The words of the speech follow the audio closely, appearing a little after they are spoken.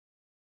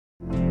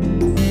Welcome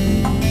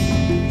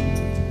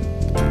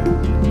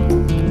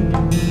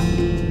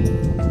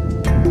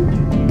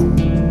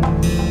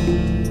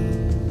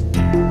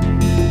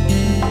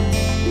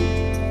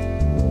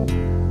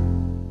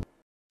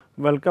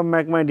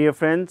back, my dear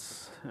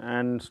friends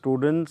and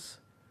students.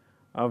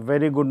 A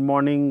very good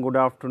morning, good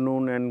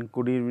afternoon and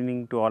good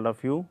evening to all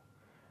of you.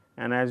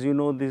 And as you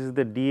know, this is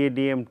the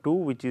DADM 2,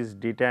 which is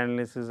Data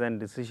Analysis and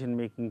Decision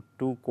Making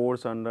 2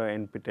 course under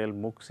NPTEL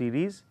MOOC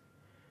series.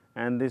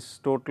 And this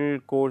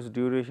total course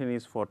duration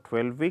is for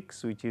 12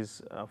 weeks, which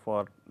is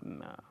for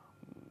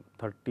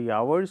 30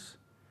 hours.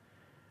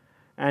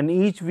 And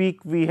each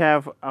week we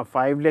have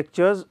 5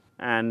 lectures,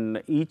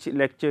 and each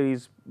lecture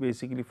is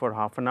basically for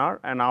half an hour,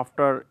 and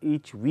after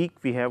each week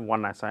we have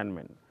one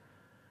assignment.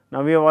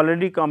 Now, we have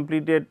already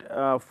completed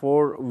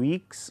 4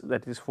 weeks,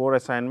 that is 4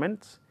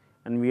 assignments,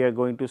 and we are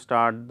going to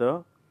start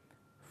the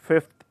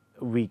 5th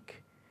week.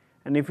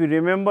 And if you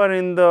remember,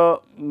 in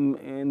the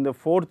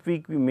 4th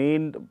week, we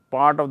main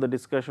part of the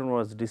discussion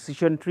was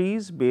decision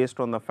trees, based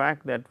on the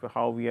fact that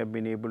how we have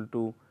been able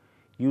to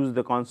use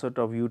the concept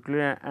of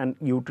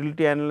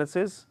utility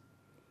analysis.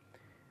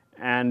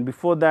 And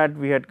before that,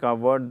 we had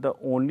covered the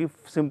only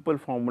simple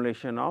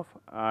formulation of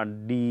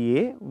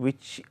DA,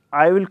 which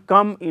I will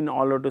come in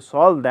order to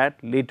solve that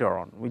later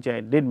on, which I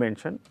did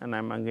mention, and I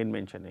am again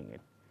mentioning it.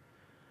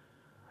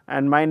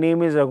 And my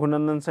name is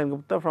Raghunandan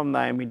Sengupta from the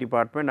IME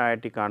department,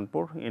 IIT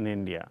Kanpur in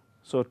India.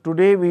 So,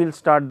 today we will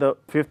start the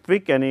 5th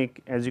week, and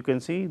as you can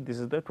see, this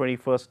is the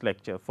 21st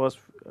lecture, first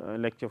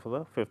lecture for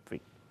the 5th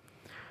week.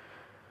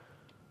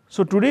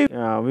 So, today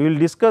we will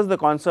discuss the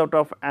concept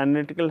of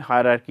analytical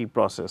hierarchy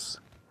process.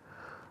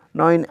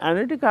 Now, in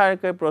analytical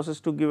hierarchy process,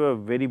 to give a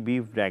very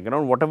brief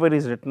background, whatever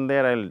is written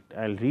there, I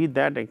will read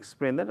that,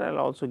 explain that. I will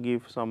also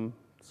give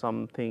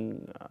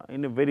something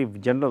in a very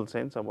general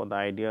sense about the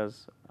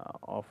ideas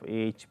of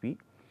AHP.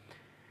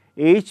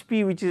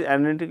 AHP, which is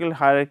analytical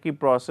hierarchy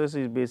process,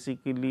 is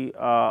basically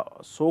a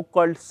so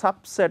called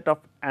subset of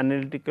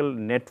analytical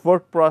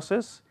network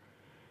process,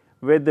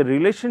 where the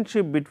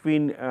relationship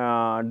between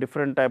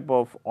different type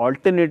of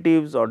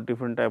alternatives or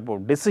different type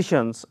of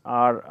decisions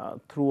are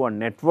through a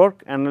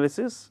network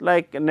analysis,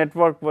 like a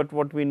network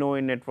what we know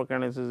in network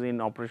analysis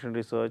in operation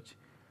research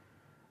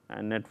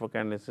and network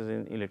analysis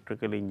in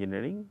electrical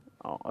engineering.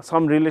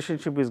 Some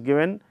relationship is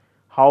given,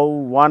 how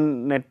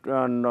one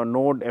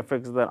node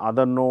affects the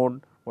other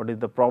node, what is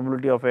the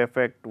probability of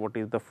effect, what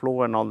is the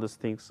flow, and all these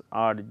things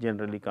are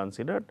generally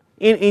considered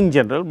in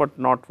general, but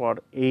not for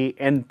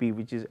ANP,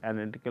 which is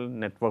analytical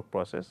network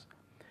process.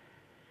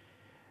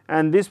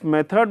 And this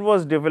method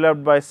was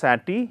developed by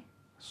Satie.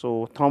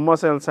 So,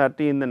 Thomas L.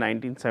 Satie in the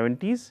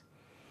 1970s,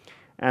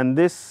 and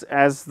this,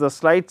 as the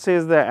slide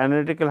says, the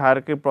analytical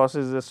hierarchy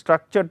process is a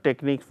structured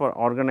technique for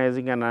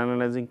organizing and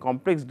analyzing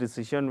complex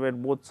decision, where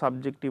both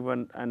subjective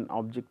and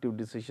objective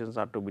decisions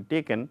are to be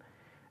taken,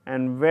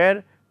 and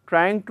where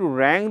trying to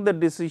rank the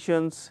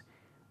decisions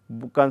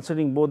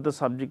considering both the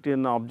subjective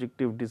and the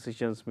objective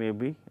decisions may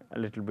be a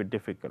little bit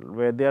difficult,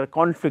 where there are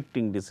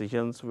conflicting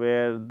decisions,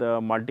 where the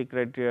multi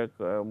criteria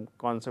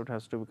concept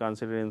has to be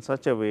considered in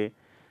such a way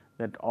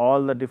that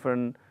all the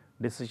different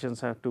decisions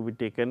have to be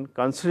taken,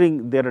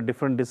 considering there are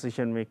different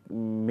decision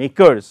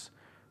makers,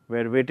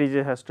 where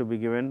weightage has to be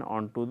given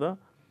onto the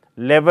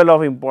level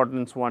of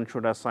importance one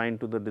should assign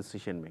to the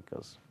decision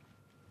makers.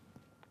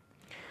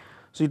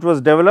 So, it was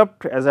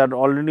developed, as I had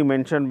already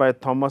mentioned, by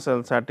Thomas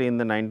L. Satie in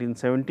the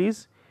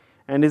 1970s,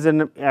 and is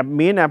a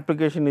main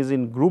application is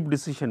in group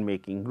decision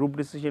making. Group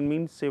decision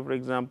means, say for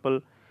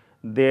example,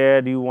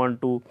 there you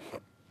want to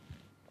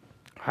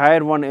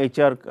hire one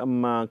HR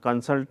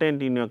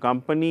consultant in your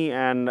company,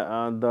 and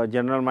the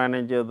general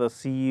manager, the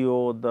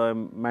CEO, the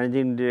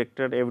managing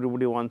director,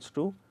 everybody wants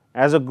to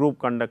as a group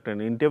conduct an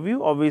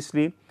interview.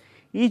 Obviously,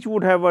 each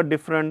would have a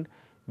different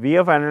way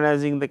of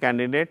analyzing the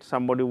candidate.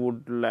 Somebody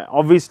would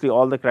obviously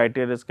all the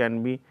criteria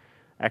can be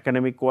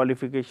academic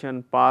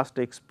qualification, past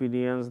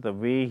experience, the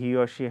way he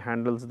or she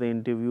handles the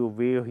interview,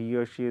 way he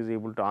or she is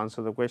able to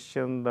answer the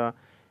question,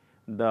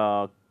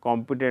 the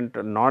competent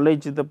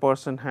knowledge the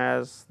person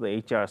has,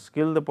 the HR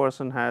skill the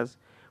person has.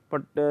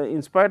 But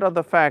in spite of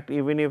the fact,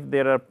 even if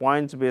there are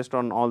points based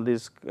on all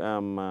these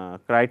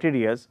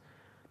criterias,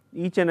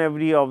 each and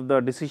every of the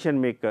decision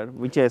maker,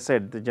 which I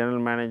said, the general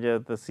manager,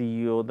 the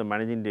CEO, the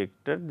managing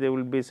director, they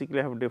will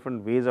basically have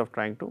different ways of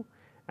trying to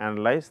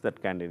analyze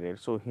that candidate.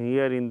 So,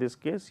 here in this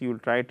case, you will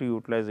try to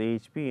utilize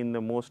AHP in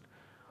the most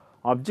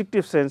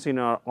objective sense in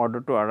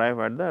order to arrive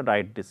at the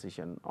right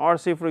decision. Or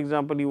say for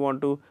example, you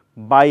want to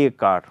buy a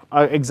car,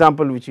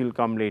 example which will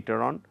come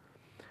later on,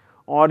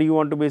 or you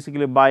want to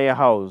basically buy a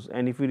house.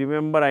 And if you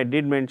remember, I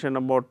did mention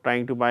about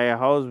trying to buy a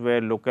house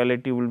where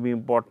locality will be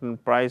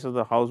important, price of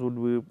the house would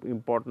be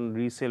important,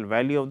 resale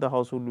value of the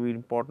house would be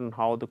important,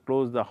 how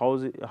close the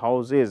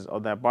house is or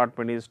the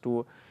apartment is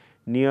to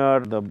near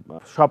the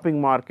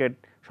shopping market,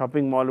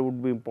 shopping mall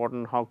would be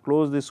important, how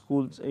close the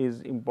schools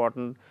is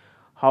important,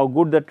 how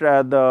good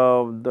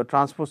the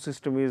transport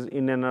system is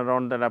in and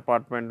around that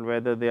apartment,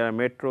 whether there are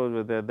metros,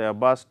 whether there are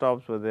bus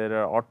stops, whether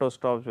there are auto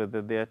stops,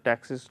 whether there are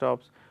taxi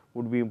stops,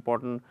 would be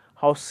important,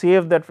 how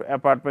safe that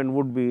apartment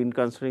would be in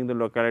considering the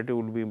locality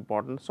would be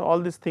important. So, all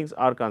these things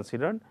are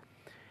considered.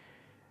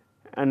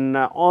 And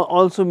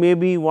also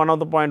maybe one of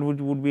the point which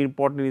would be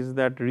important is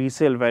that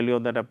resale value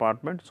of that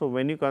apartment. So,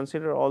 when you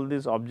consider all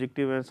these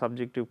objective and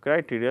subjective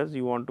criteria,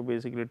 you want to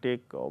basically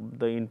take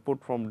the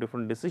input from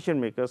different decision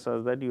makers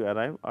such that you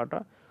arrive at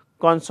a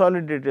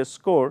consolidated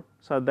score,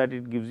 so that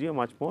it gives you a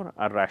much more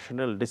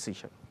rational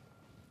decision.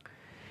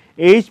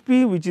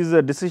 AHP, which is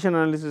a decision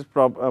analysis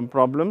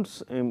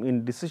problems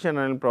in decision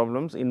analysis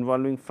problems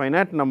involving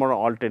finite number of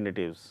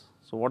alternatives.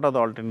 So, what are the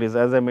alternatives?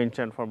 As I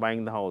mentioned, for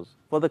buying the house,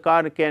 for the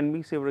car it can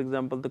be, say for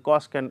example, the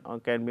cost can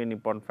be an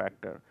important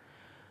factor,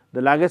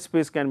 the luggage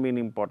space can be an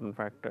important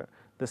factor,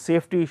 the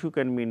safety issue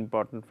can be an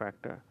important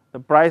factor, the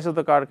price of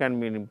the car can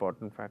be an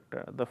important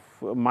factor, the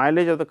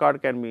mileage of the car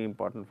can be an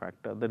important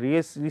factor, the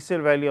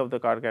resale value of the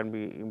car can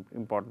be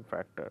important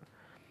factor,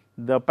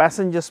 the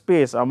passenger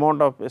space,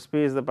 amount of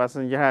space the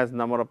passenger has,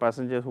 number of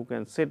passengers who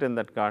can sit in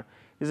that car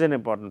is an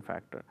important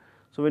factor.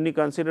 So, when you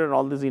consider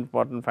all these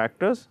important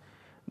factors,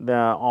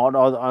 or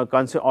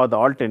the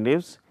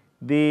alternatives,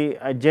 they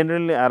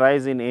generally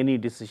arise in any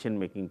decision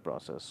making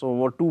process.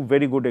 So, two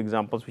very good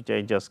examples which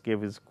I just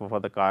gave is for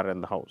the car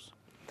and the house.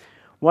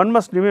 One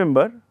must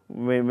remember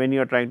when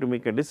you are trying to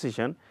make a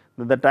decision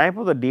that the type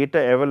of the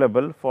data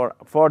available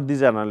for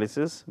this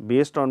analysis,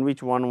 based on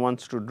which one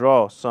wants to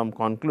draw some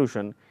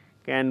conclusion,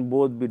 can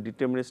both be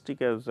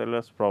deterministic as well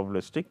as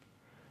probabilistic,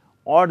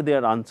 or they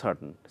are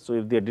uncertain. So,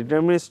 if they are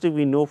deterministic,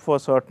 we know for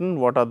certain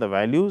what are the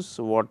values,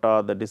 what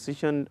are the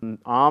decision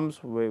arms,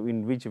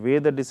 in which way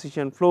the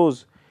decision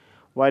flows,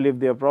 while if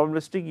they are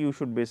probabilistic, you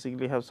should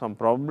basically have some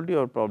probability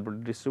or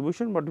probability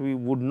distribution, but we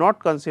would not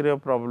consider a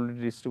probability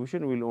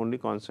distribution, we will only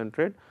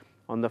concentrate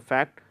on the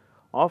fact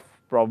of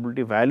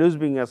probability values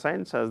being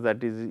assigned, such that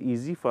it is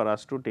easy for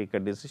us to take a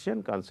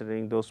decision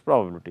considering those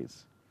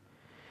probabilities.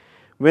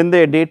 When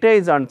the data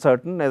is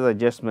uncertain, as I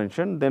just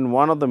mentioned, then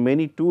one of the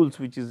many tools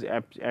which is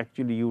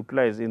actually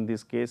utilized in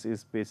this case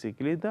is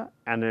basically the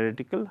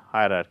analytical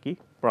hierarchy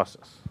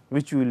process,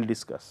 which we will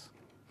discuss.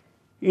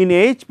 In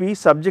AHP,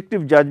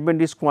 subjective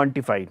judgment is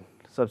quantified.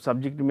 So,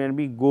 subjective may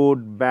be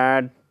good,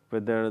 bad,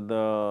 whether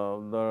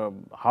the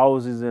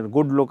house is in a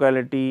good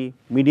locality,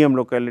 medium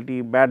locality,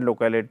 bad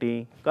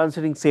locality,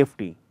 considering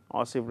safety,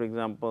 or say for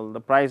example,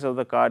 the price of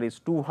the car is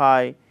too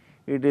high,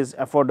 it is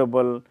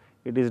affordable,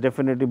 it is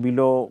definitely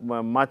below,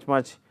 much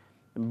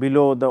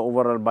below the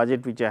overall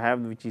budget which I have,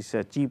 which is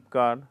a cheap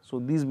car. So,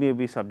 these may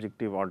be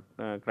subjective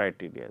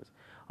criteria.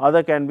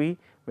 Other can be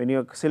when you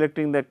are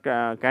selecting the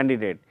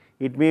candidate,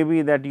 it may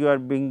be that you are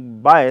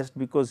being biased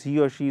because he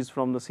or she is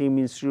from the same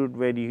institute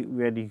where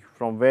you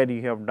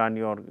have done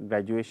your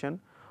graduation,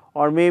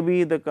 or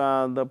maybe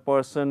the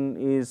person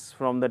is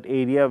from that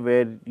area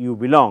where you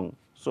belong.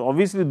 So,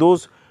 obviously,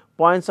 those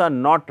points are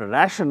not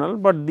rational,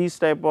 but these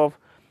type of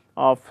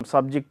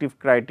subjective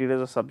criteria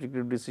or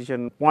subjective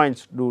decision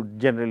points do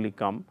generally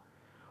come,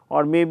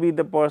 or maybe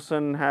the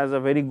person has a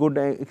very good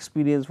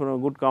experience from a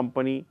good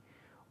company,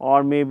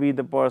 or maybe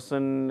the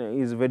person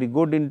is very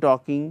good in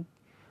talking.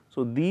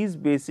 So, these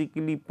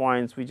basically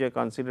points which are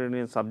considered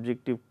in a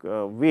subjective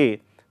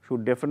way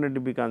should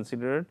definitely be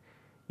considered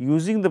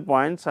using the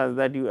points such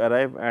that you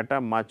arrive at a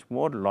much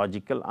more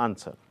logical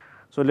answer.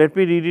 So, let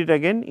me read it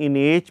again. In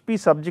AHP,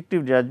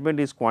 subjective judgment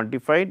is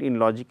quantified in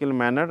logical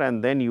manner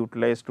and then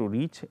utilized to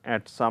reach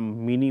at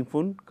some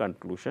meaningful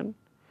conclusion.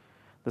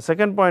 The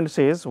second point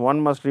says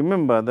one must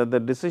remember that the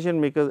decision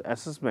maker's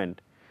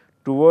assessment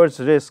towards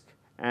risk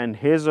and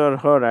his or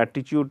her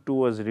attitude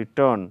towards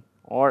return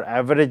or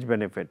average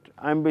benefit.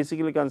 I am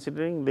basically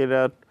considering there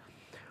are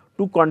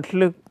two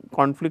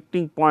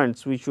conflicting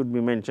points which should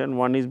be mentioned.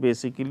 One is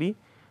basically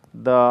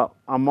the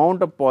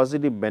amount of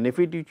positive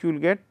benefit which you will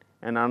get,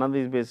 and another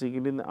is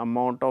basically the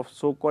amount of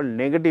so called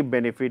negative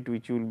benefit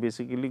which will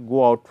basically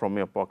go out from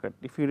your pocket.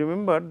 If you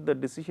remember the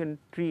decision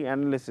tree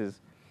analysis,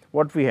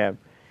 what we have,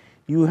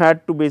 you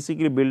had to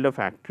basically build a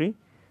factory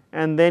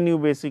and then you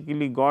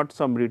basically got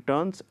some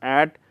returns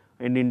at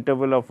an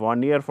interval of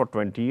 1 year for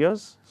 20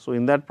 years. So,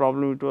 in that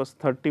problem it was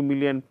 30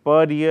 million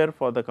per year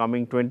for the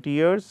coming 20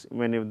 years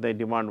when if the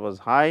demand was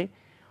high,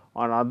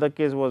 or other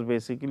case was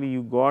basically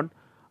you got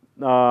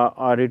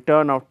a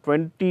return of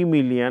 20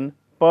 million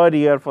per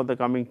year for the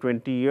coming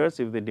 20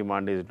 years if the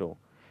demand is low.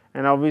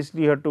 And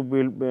obviously, you had to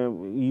build,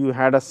 you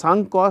had a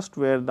sunk cost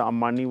where the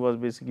money was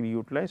basically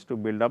utilized to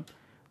build up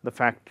the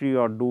factory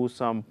or do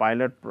some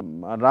pilot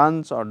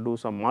runs or do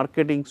some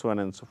marketing, so on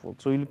and so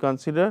forth. So, you will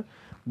consider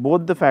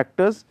both the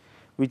factors,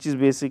 which is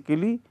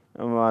basically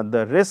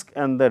the risk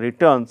and the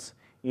returns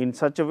in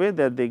such a way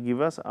that they give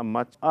us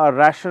a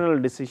rational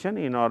decision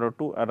in order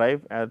to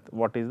arrive at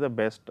what is the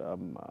best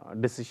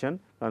decision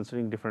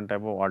considering different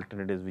type of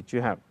alternatives which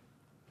you have.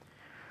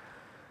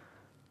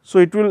 So,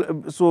 it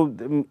will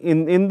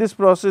in this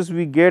process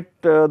we get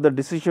the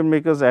decision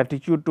maker's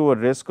attitude to a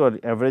risk or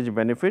average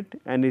benefit,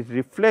 and it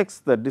reflects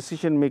the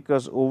decision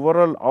maker's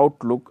overall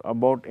outlook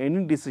about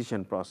any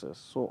decision process.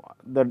 So,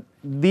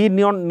 they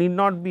need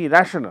not be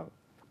rational,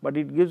 but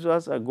it gives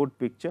us a good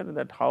picture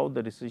that how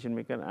the decision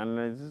maker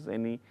analyzes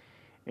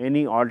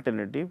any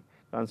alternative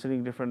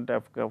considering different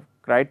type of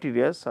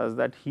criteria such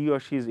that he or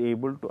she is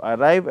able to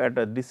arrive at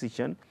a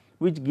decision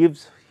which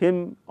gives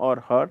him or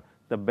her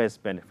the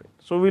best benefit.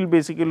 So, we will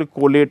basically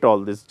collate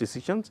all these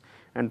decisions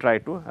and try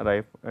to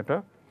arrive at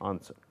a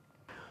answer.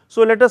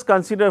 So, let us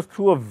consider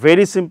through a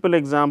very simple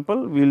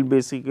example, we will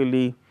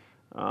basically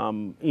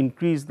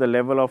increase the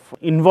level of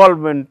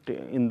involvement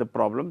in the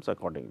problems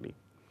accordingly.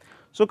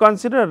 So,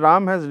 consider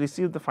Ram has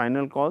received the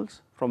final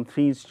calls from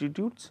 3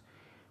 institutes,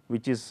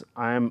 which is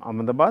IIM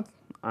Ahmedabad,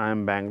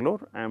 IIM Bangalore,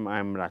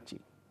 IIM Ranchi,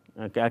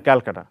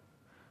 Calcutta.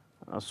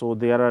 So,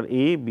 there are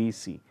A, B,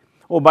 C.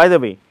 Oh, by the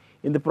way,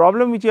 in the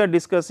problem which we are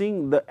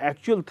discussing, the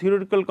actual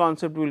theoretical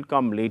concept will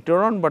come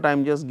later on, but I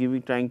am just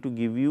trying to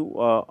give you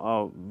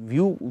a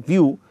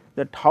view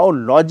that how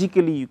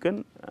logically you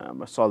can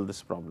solve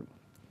this problem.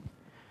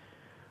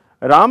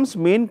 Ram's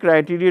main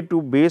criteria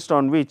to based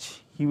on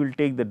which he will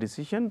take the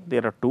decision,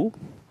 there are 2.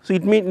 So,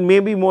 it may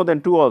be more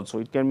than 2 also,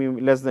 it can be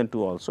less than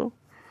 2 also.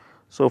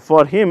 So,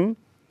 for him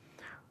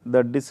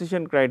the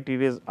decision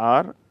criteria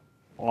are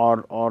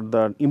or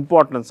the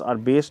importance are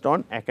based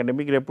on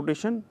academic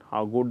reputation,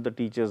 how good the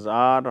teachers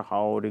are,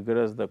 how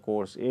rigorous the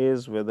course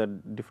is, whether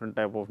different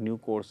type of new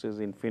courses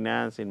in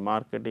finance, in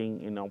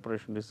marketing, in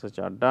operation research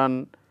are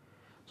done.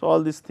 So,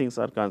 all these things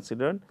are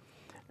considered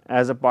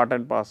as a part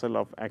and parcel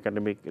of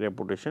academic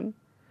reputation.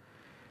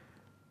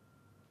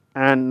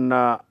 And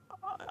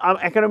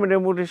academic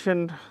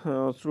reputation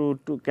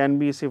can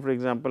be, say for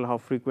example, how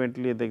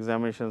frequently the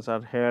examinations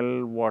are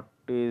held, what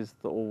is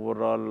the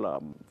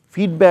overall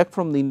feedback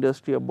from the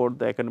industry about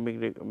the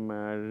academic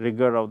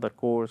rigor of the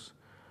course,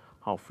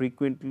 how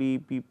frequently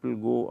people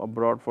go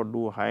abroad for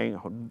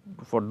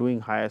doing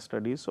higher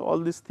studies. So, all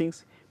these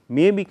things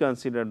may be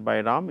considered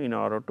by Ram in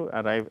order to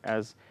arrive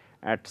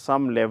at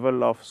some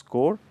level of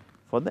score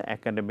for the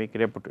academic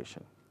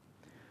reputation.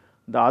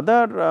 The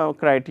other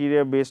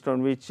criteria based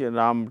on which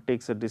Ram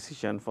takes a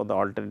decision for the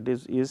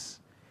alternatives is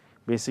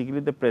basically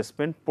the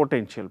placement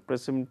potential.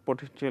 Placement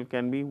potential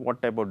can be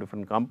what type of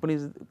different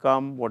companies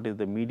come, what is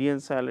the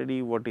median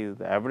salary, what is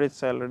the average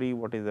salary,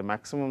 what is the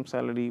maximum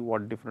salary,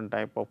 what different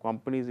type of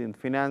companies in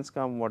finance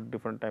come, what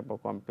different type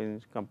of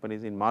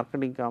companies in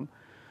marketing come.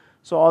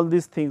 So, all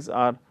these things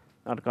are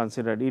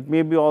considered. It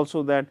may be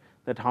also that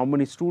how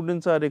many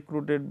students are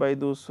recruited by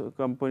those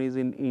companies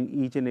in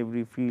each and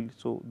every field.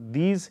 So,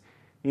 these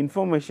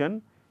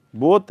information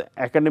both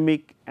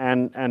academic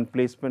and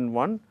placement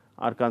one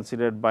are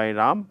considered by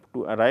Ram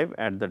to arrive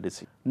at the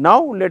decision.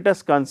 Now, let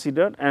us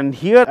consider, and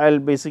here I will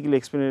basically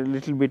explain a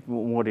little bit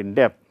more in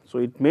depth. So,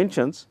 it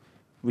mentions,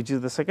 which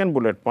is the second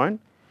bullet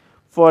point,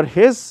 for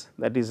his,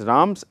 that is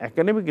Ram's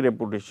academic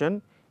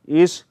reputation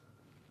is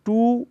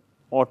 2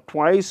 or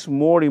twice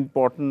more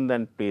important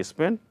than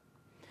placement.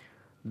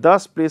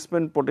 Thus,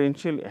 placement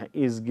potential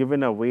is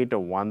given a weight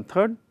of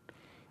 1/3,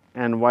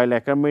 and while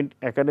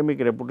academic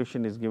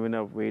reputation is given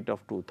a weight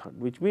of 2/3,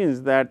 which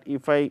means that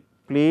if I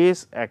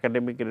place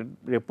academic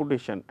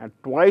reputation at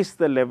twice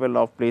the level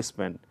of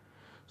placement.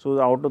 So,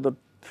 out of the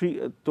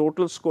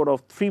total score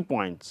of 3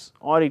 points,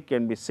 or it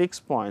can be 6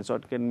 points, or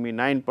it can be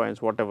 9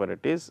 points, whatever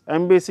it is, I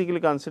am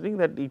basically considering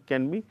that it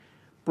can be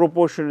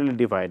proportionally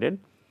divided.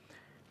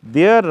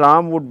 There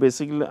Ram would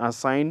basically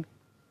assign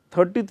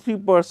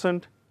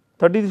 33%,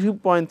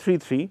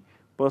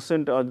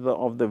 33.33%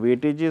 of the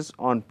weightages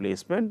on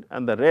placement,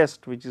 and the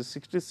rest, which is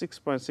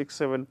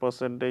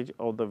 66.67%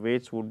 of the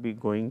weights would be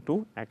going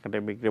to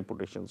academic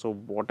reputation. So,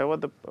 whatever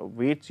the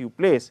weights you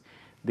place,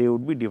 they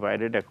would be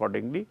divided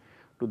accordingly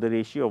to the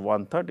ratio of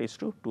 1/3 is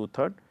to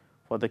 2/3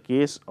 for the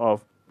case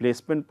of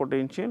placement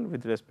potential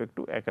with respect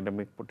to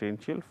academic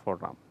potential for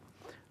Ram.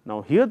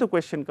 Now, here the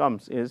question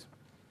comes is,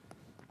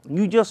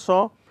 you just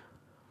saw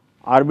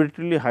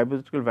arbitrarily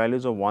hypothetical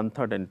values of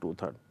 1/3 and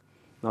 2/3.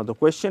 Now, the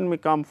question may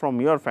come from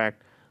your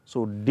fact.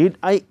 So, did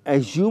I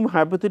assume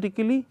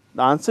hypothetically?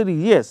 The answer is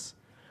yes,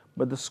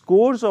 but the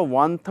scores of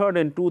 1/3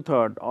 and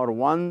 2/3 or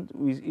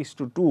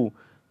 1:2,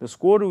 the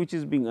score which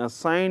is being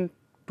assigned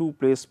to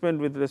placement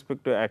with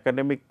respect to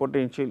academic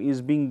potential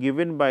is being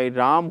given by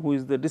Ram, who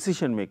is the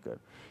decision maker.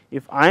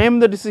 If I am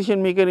the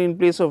decision maker in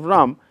place of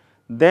Ram,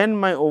 then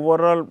my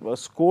overall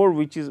score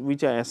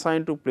which I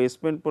assign to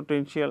placement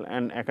potential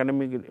and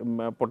academic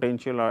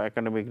potential or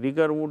academic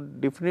rigor would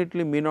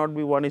definitely may not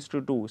be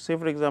 1:2. Say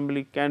for example,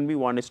 it can be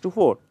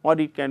 1:4 or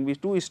it can be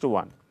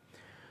 2:1.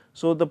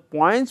 So, the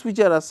points which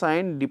are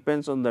assigned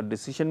depends on the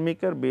decision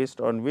maker, based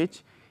on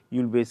which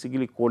you will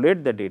basically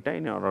collate the data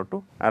in order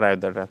to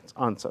arrive at that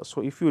answer.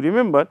 So, if you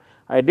remember,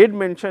 I did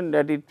mention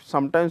that it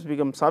sometimes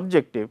becomes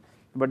subjective,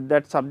 but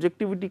that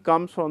subjectivity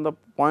comes from the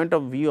point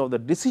of view of the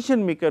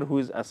decision maker who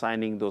is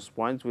assigning those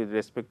points with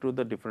respect to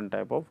the different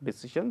type of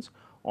decisions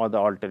or the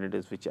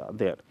alternatives which are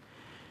there.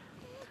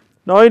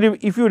 Now,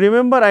 if you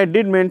remember, I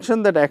did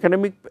mention that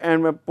academic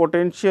and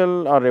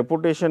potential or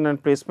reputation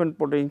and placement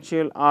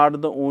potential are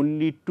the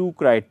only 2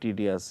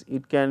 criteria.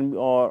 It can be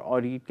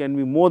or it can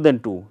be more than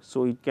 2.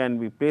 So, it can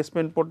be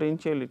placement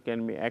potential, it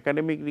can be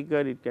academic rigor,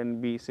 it can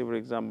be, say for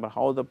example,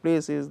 how the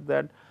place is,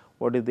 that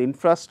what is the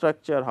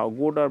infrastructure, how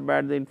good or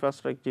bad the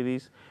infrastructure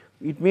is.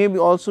 It may be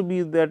also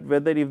be that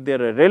whether if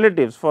there are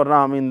relatives for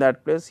Ram in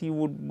that place, he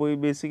would be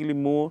basically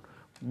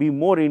be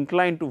more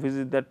inclined to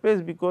visit that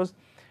place, because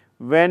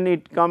when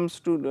it comes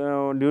to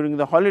during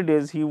the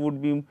holidays, he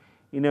would be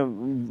in a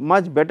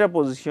much better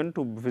position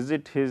to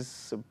visit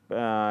his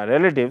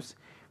relatives,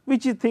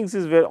 which he thinks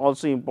is very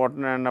also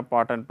important and a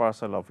part and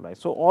parcel of life.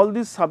 So, all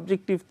these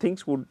subjective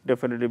things would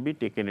definitely be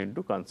taken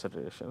into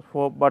consideration,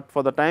 but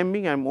for the time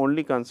being I am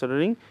only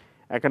considering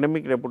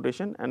academic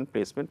reputation and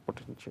placement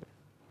potential.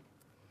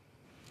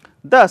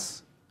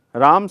 Thus,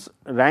 Ram's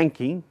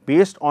ranking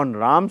based on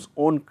Ram's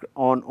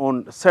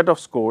own set of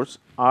scores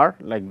are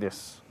like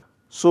this.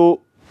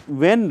 So,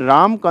 when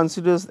Ram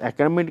considers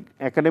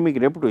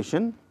academic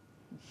reputation,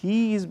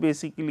 he is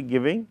basically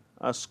giving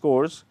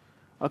scores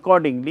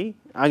accordingly,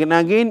 and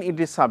again it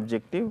is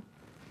subjective.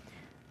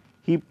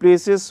 He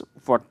places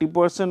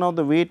 40% of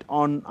the weight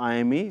on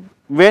IMA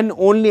when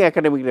only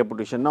academic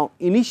reputation. Now,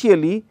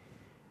 initially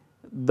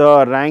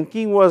the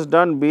ranking was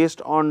done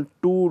based on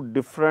two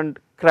different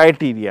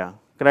criteria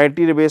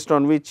based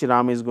on which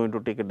Ram is going to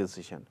take a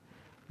decision.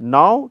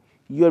 Now,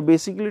 you are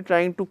basically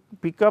trying to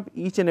pick up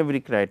each and every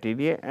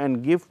criteria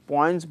and give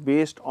points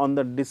based on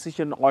the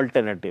decision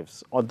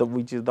alternatives, or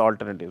which is the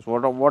alternatives.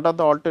 What are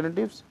the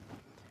alternatives?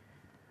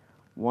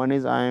 One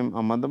is IIM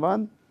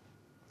Ahmedabad,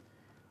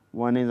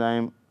 one is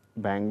IIM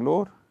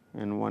Bangalore,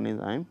 and one is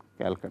IIM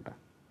Calcutta.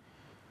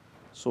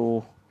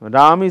 So,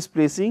 Ram is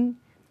placing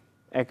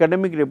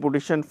academic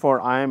reputation for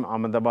IIM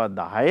Ahmedabad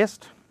the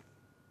highest,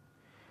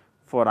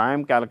 for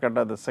IIM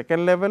Calcutta the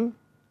second level,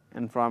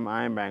 and from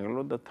IIM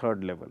Bangalore the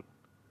third level.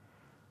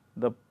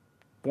 The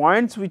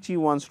points which he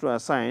wants to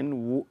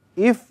assign,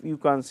 if you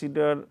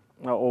consider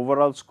an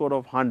overall score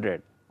of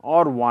 100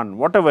 or 1,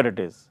 whatever it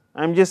is,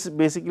 I am just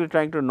basically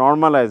trying to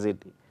normalize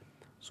it.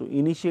 So,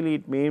 initially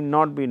it may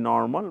not be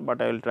normal,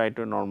 but I will try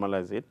to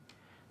normalize it.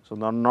 So,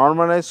 the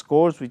normalized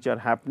scores which are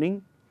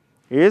happening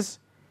is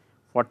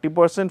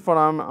 40% for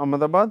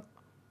Ahmedabad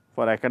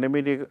for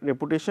academic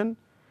reputation,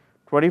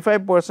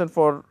 25%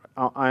 for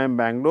IIM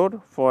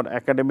Bangalore for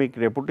academic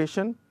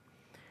reputation,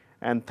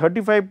 and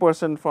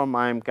 35% from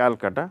IIM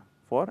Calcutta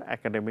for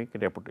academic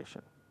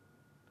reputation.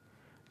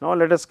 Now,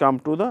 let us come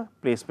to the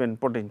placement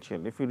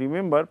potential. If you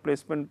remember,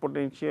 placement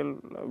potential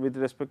with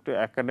respect to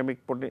academic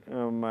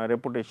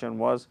reputation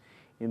was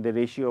in the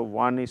ratio of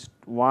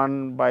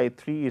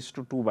 1/3 is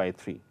to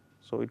 2/3.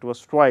 So, it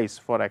was twice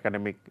for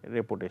academic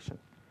reputation.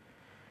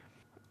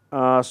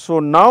 So,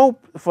 now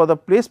for the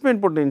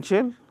placement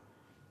potential,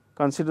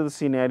 consider the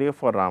scenario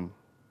for Ram.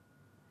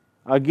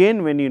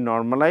 Again, when you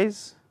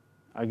normalize,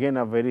 again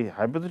a very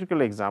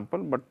hypothetical example,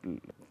 but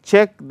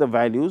check the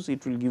values,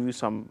 it will give you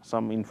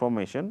some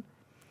information.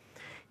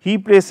 He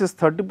places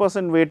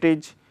 30%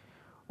 weightage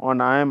on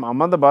IIM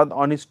Ahmedabad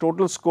on his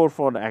total score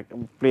for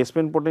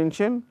placement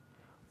potential,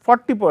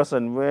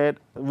 40%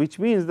 which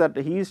means that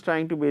he is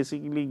trying to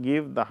basically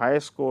give the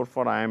highest score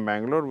for IIM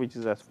Bangalore, which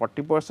is as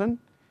 40%,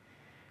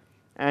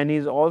 and he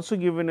is also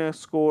given a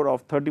score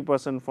of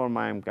 30% for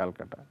IIM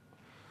Calcutta.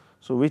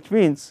 So, which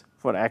means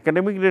for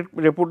academic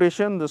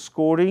reputation, the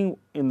scoring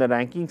in the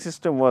ranking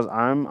system was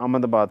IIM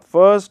Ahmedabad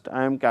first,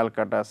 IIM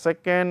Calcutta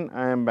second,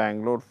 IIM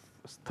Bangalore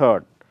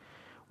third,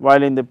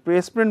 while in the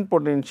placement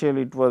potential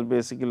it was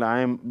basically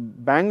IIM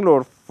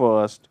Bangalore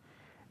first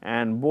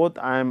and both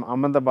IIM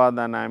Ahmedabad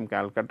and IIM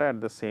Calcutta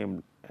at the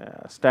same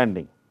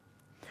standing.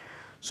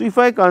 So, if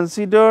I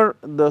consider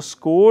the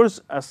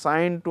scores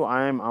assigned to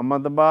IIM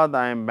Ahmedabad,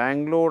 IIM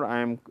Bangalore,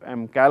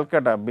 IIM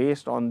Calcutta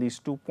based on these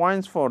 2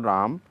 points for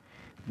Ram,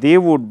 they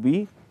would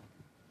be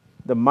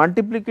the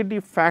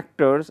multiplicative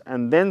factors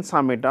and then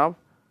sum it up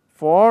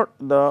for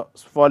the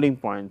following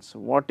points.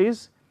 What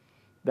is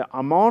the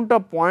amount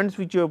of points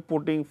which you are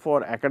putting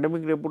for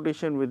academic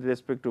reputation with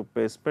respect to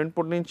placement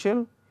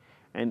potential,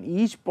 and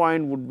each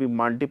point would be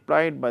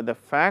multiplied by the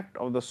fact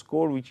of the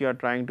score which you are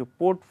trying to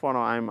put for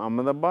IIM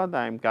Ahmedabad,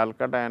 IIM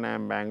Calcutta and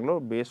IIM Bangalore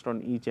based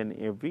on each and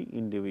every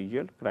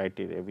individual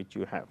criteria which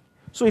you have.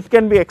 So, it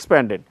can be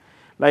expanded,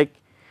 like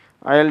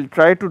I will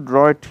try to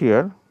draw it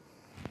here.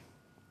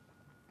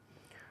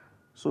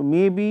 So,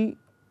 maybe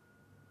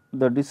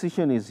the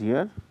decision is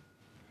here,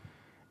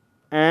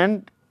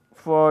 and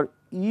for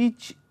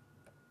each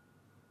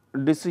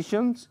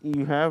decisions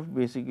you have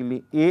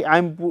basically A, I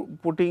am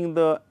putting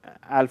the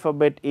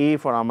alphabet A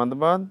for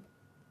Ahmedabad,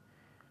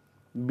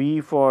 B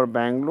for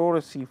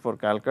Bangalore, C for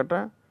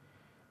Calcutta,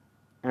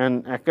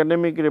 and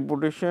academic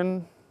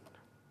reputation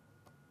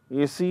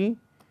AC,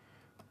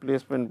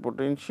 placement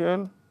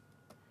potential,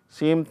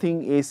 same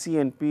thing AC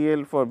and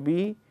PL for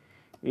B,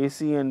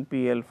 AC and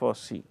PL for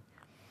C.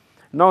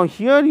 Now,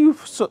 here you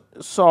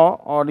saw,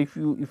 or if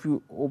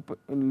you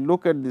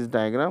look at this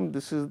diagram,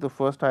 this is the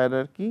first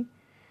hierarchy,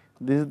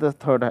 this is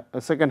the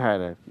second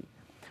hierarchy.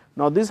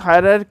 Now, these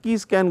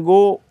hierarchies can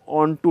go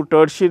on to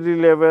tertiary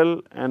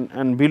level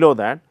and below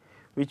that,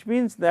 which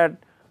means that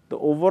the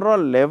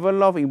overall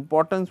level of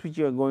importance which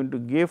you are going to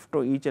give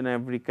to each and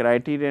every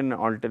criterion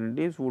and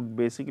alternatives would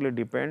basically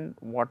depend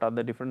what are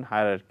the different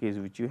hierarchies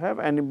which you have,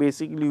 and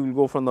basically you will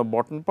go from the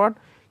bottom part,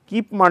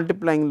 keep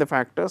multiplying the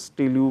factors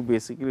till you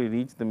basically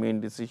reach the main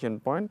decision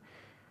point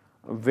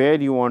where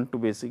you want to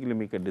basically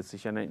make a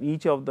decision, and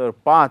each of the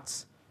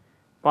paths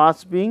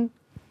being,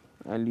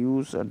 I will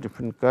use a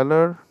different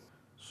color.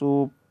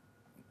 So,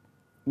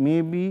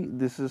 maybe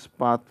this is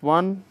path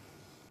 1,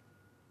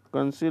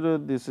 consider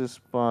this is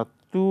path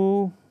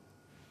 2,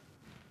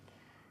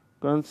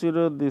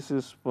 consider this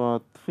is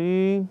path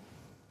 3,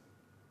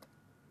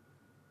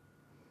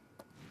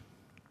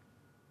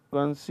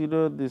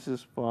 consider this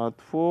is path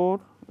 4,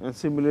 and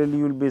similarly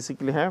you will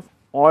basically have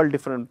all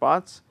different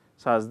paths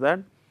such that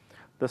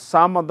the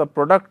sum of the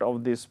product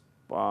of these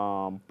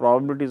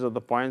probabilities of the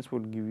points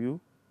would give you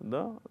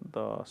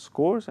the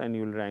scores, and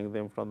you will rank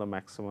them from the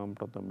maximum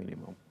to the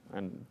minimum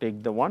and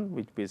take the one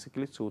which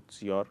basically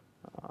suits your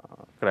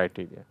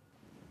criteria.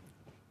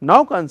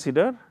 Now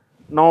consider,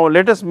 now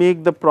let us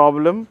make the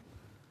problem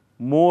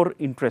more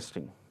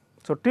interesting.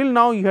 So, till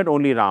now you had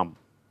only Ram.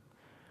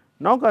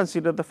 Now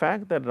consider the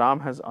fact that Ram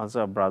has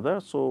a brother.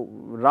 So,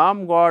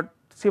 Ram got,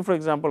 say for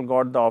example,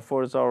 got the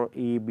offers of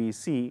A, B,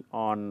 C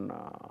on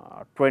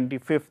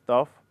 25th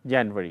of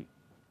January.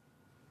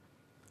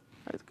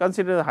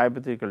 Consider the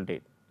hypothetical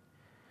date.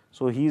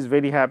 So, he is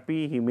very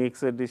happy, he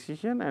makes a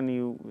decision, and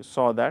you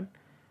saw that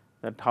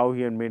how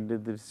he had made the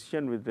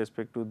decision with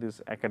respect to this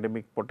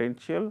academic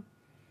potential,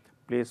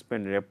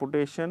 placement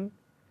reputation,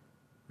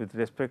 with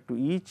respect to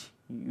each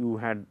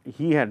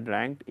he had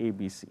ranked A,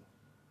 B, C.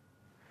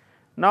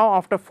 Now,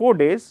 after 4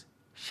 days,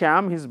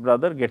 Shyam, his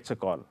brother, gets a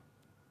call.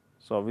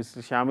 So,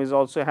 obviously, Shyam is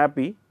also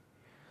happy.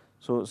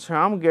 So,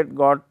 Shyam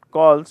got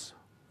calls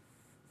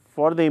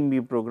for the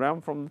MBA program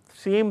from the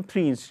same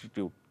 3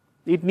 institute.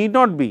 It need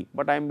not be,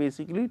 but I am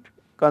basically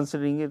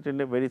considering it in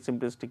a very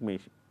simplistic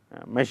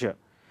measure.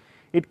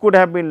 It could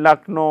have been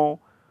Lucknow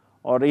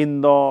or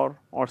Indore,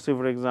 or say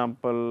for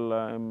example,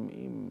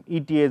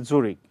 ETH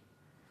Zurich,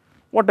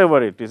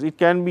 whatever it is. It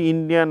can be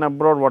Indian,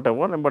 abroad,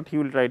 whatever, but he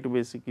will try to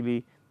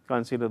basically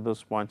consider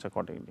those points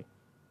accordingly.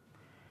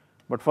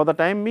 But for the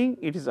time being,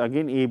 it is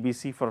again A, B,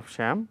 C for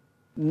Shyam.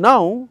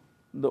 Now,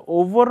 the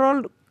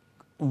overall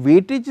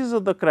weightages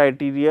of the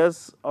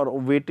criterias or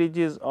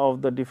weightages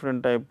of the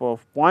different type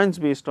of points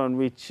based on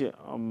which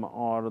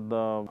or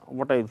the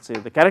what I will say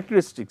the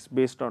characteristics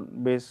based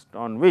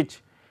on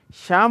which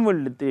Shyam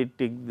will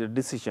take the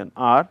decision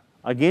are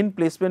again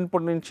placement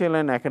potential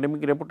and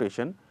academic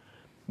reputation,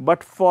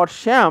 but for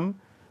Shyam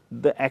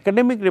the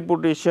academic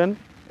reputation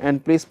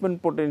and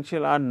placement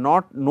potential are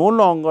no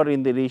longer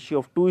in the ratio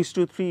of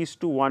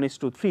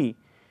 2:3:1:3,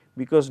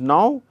 because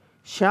now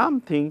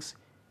Shyam thinks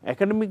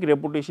academic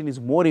reputation is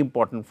more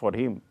important for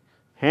him.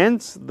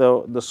 Hence,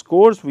 the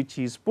scores which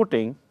he is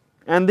putting,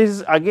 and this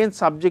is again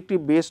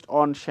subjective based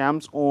on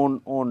Shyam's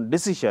own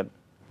decision.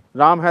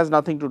 Ram has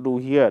nothing to do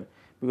here,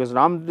 because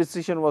Ram's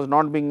decision was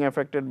not being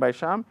affected by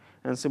Shyam,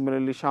 and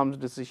similarly Shyam's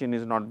decision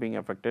is not being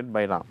affected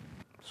by Ram.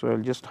 So, I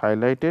will just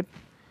highlight it.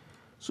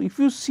 So, if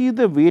you see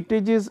the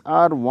weightages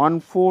are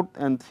 1/4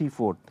 and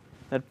 3/4,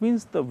 that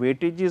means the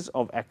weightages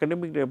of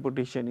academic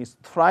reputation is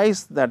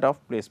thrice that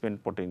of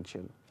placement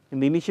potential. In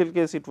the initial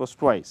case it was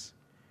twice.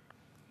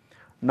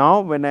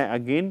 Now, when I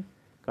again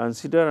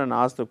consider and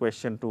ask the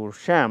question to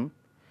Shyam,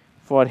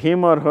 for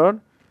him or her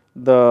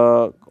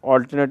the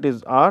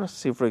alternatives are,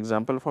 say for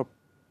example, for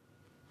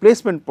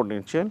placement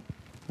potential,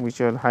 which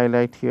I will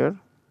highlight here.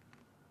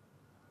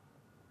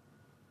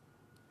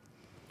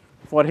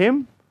 For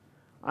him,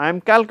 I am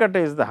Calcutta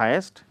is the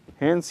highest,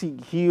 hence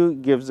he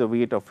gives a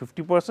weight of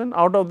 50%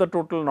 out of the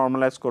total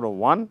normalized score of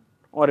 1,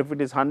 or if it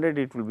is 100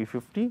 it will be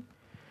 50,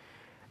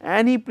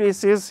 and he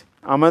places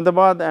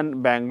Ahmedabad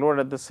and Bangalore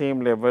at the same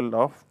level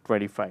of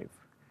 25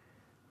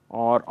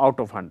 or out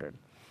of 100.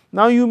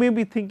 Now, you may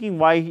be thinking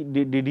why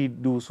did he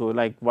do so,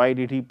 like why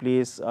did he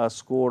place a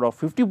score of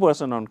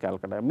 50% on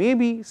Calcutta.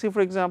 Maybe say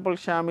for example,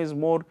 Shyam is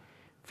more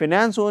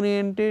finance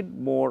oriented,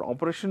 more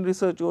operation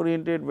research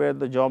oriented, where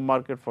the job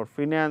market for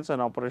finance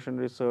and operation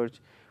research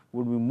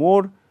would be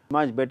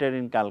much better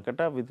in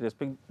Calcutta with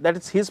respect, that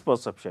is his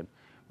perception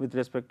with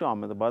respect to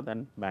Ahmedabad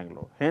and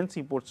Bangalore. Hence,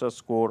 he puts a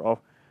score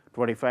of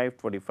 25,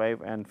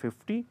 25 and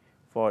 50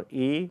 for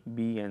A,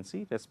 B and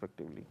C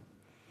respectively.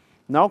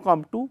 Now,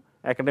 come to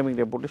academic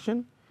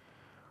reputation.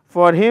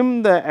 For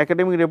him, the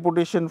academic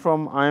reputation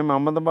from IIM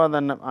Ahmedabad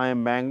and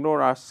IIM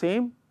Bangalore are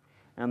same,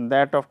 and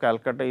that of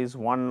Calcutta is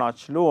one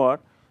notch lower.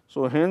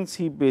 So, hence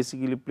he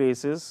basically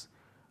places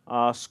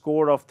a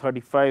score of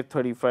 35,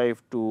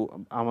 35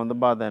 to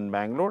Ahmedabad and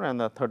Bangalore, and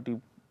the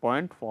 30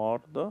 point for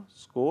the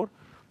score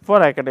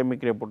for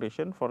academic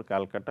reputation for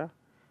Calcutta,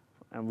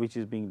 which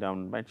is being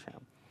done by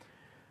Shyam.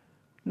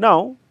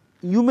 Now,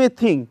 you may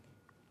think,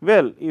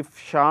 well, if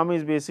Shyam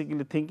is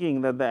basically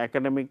thinking that the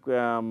academic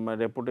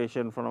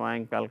reputation from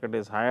IIM Calcutta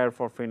is higher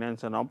for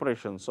finance and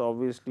operations, so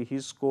obviously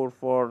his score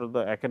for the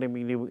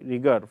academic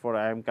rigor for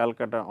IIM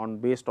Calcutta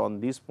based on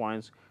these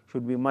points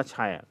should be much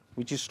higher,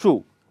 which is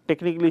true,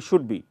 technically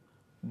should be.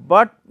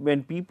 But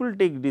when people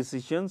take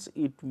decisions,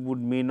 it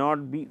may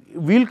not be,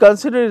 we will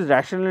consider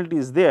rationality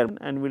is there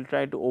and we will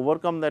try to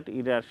overcome that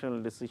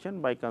irrational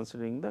decision by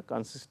considering the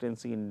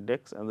consistency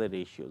index and the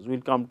ratios. We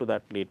will come to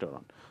that later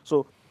on.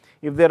 So,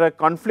 if there are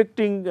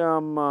conflicting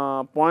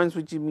points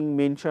which is being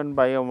mentioned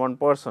by one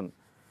person,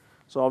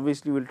 so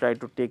obviously we will try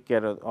to take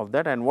care of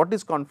that, and what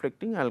is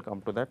conflicting, I will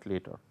come to that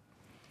later.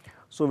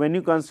 So, when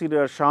you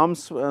consider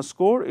Sham's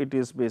score, it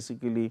is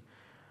basically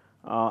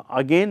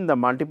again the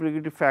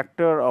multiplicative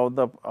factor of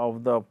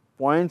the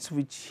points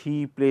which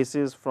he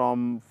places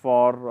from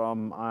for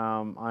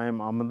I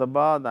am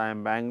Ahmedabad, I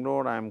am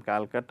Bangalore, I am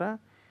Calcutta,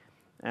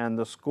 and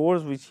the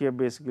scores which he have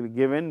basically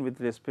given with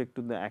respect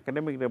to the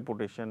academic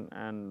reputation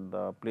and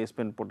the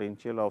placement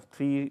potential of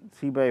 3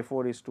 by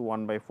 4 is to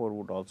 1 by 4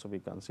 would also be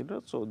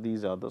considered. So,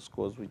 these are the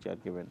scores which are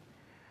given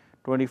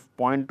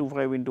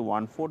 20.25 into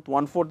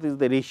 1/4 is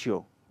the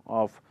ratio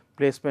of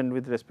placement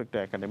with respect to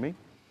academic.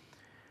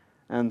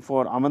 And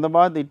for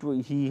Ahmedabad,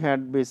 he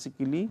had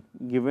basically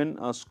given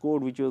a score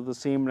which was the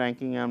same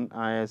ranking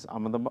as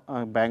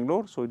Ahmedabad,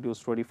 Bangalore. So, it was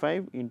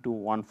 25 into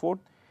 1/4,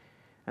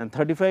 and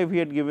 35 he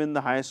had given the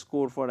highest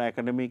score for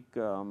academic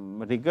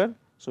rigor.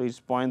 So, it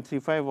is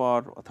 0.35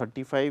 or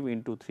 35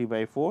 into 3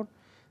 by 4.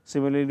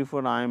 Similarly,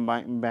 for I am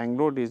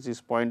Bangalore, this is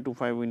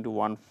 0.25 into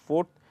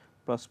 1/4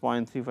 plus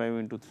 0.35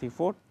 into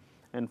 3/4,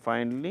 and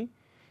finally,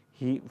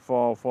 he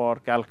for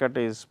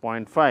Calcutta is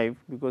 0.5,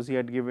 because he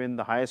had given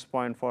the highest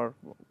point for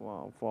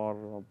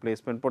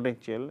placement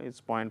potential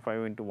is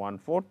 0.5 into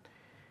 1/4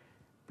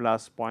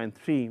 plus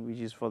 0.3, which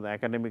is for the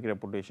academic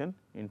reputation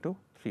into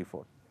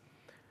 3/4.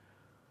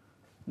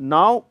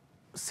 Now,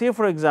 say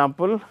for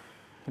example,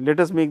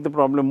 let us make the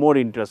problem more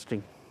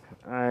interesting.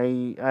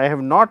 I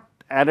have not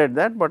added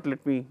that, but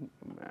let me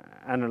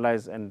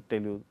analyze and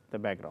tell you the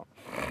background.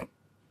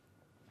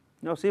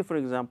 Now, say for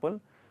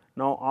example,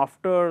 now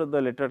after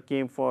the letter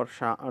came for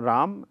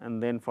Ram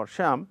and then for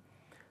Sham,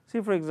 see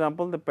for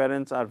example, the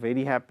parents are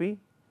very happy,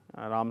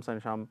 Ram's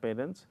and Sham's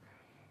parents,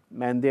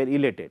 and they are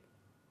elated.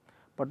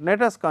 But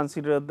let us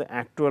consider the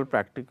actual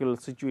practical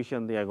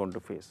situation they are going to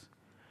face.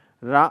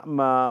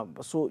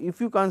 So, if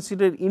you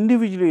consider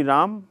individually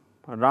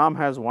Ram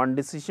has one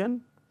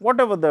decision,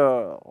 whatever the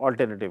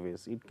alternative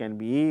is, it can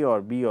be A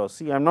or B or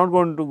C. I am not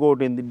going to go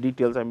into the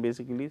details, I am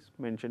basically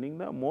mentioning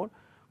the more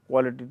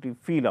qualitative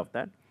feel of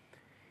that.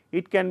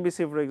 It can be,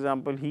 say for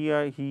example,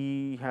 here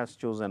he has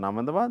chosen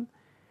Ahmedabad,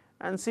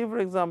 and say for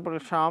example,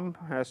 Sham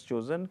has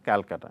chosen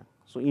Calcutta.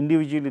 So,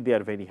 individually they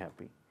are very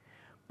happy.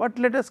 But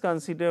let us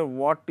consider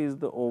what is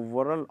the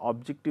overall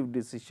objective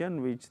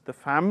decision which the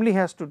family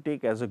has to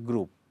take as a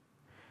group.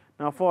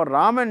 Now, for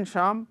Ram and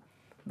Sham,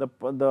 the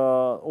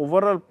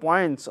overall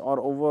points or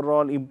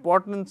overall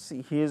importance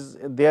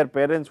their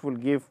parents will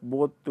give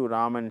both to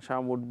Ram and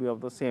Sham would be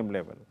of the same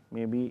level.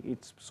 Maybe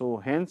it is so,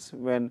 hence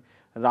when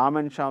Ram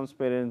and Sham's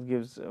parents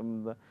gives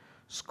the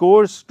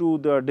scores to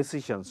the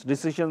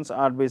decisions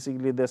are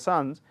basically the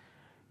sons,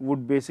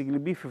 would basically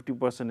be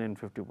 50% and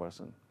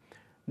 50%.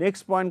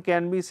 Next point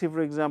can be, say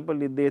for example,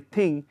 if they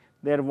think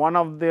that one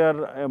of their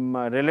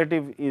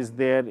relative is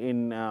there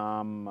in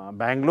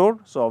Bangalore.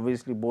 So,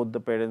 obviously, both the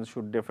parents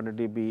should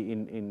definitely be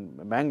in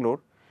Bangalore,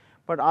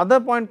 but other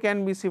point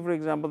can be, say for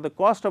example, the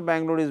cost of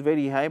Bangalore is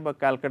very high, but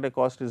Calcutta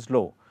cost is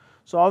low.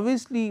 So,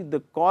 obviously, the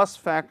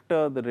cost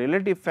factor, the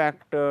relative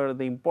factor,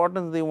 the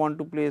importance they want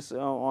to place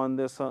on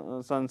their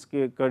son's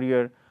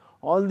career,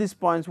 all these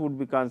points would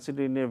be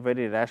considered in a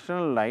very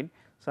rational light,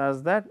 such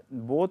that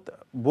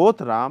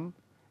both Ram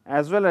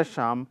as well as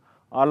Sham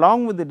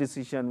along with the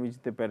decision which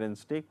the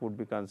parents take would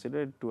be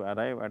considered to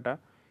arrive at a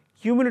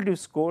cumulative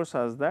score,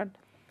 such that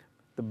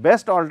the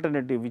best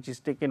alternative which is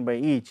taken by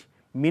each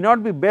may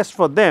not be best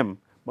for them,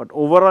 but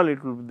overall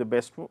it will be the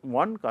best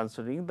one,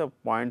 considering the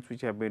points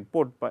which have been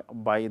put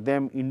by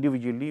them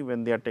individually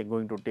when they are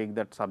going to take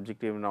that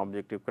subjective and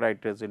objective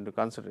criteria into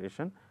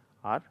consideration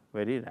are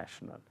very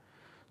rational.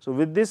 So,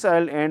 with this I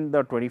will end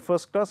the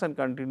 21st class and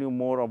continue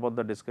more about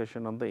the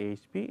discussion on the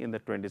AHP in the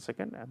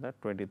 22nd and the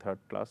 23rd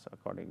class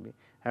accordingly.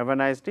 Have a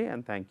nice day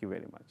and thank you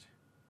very much.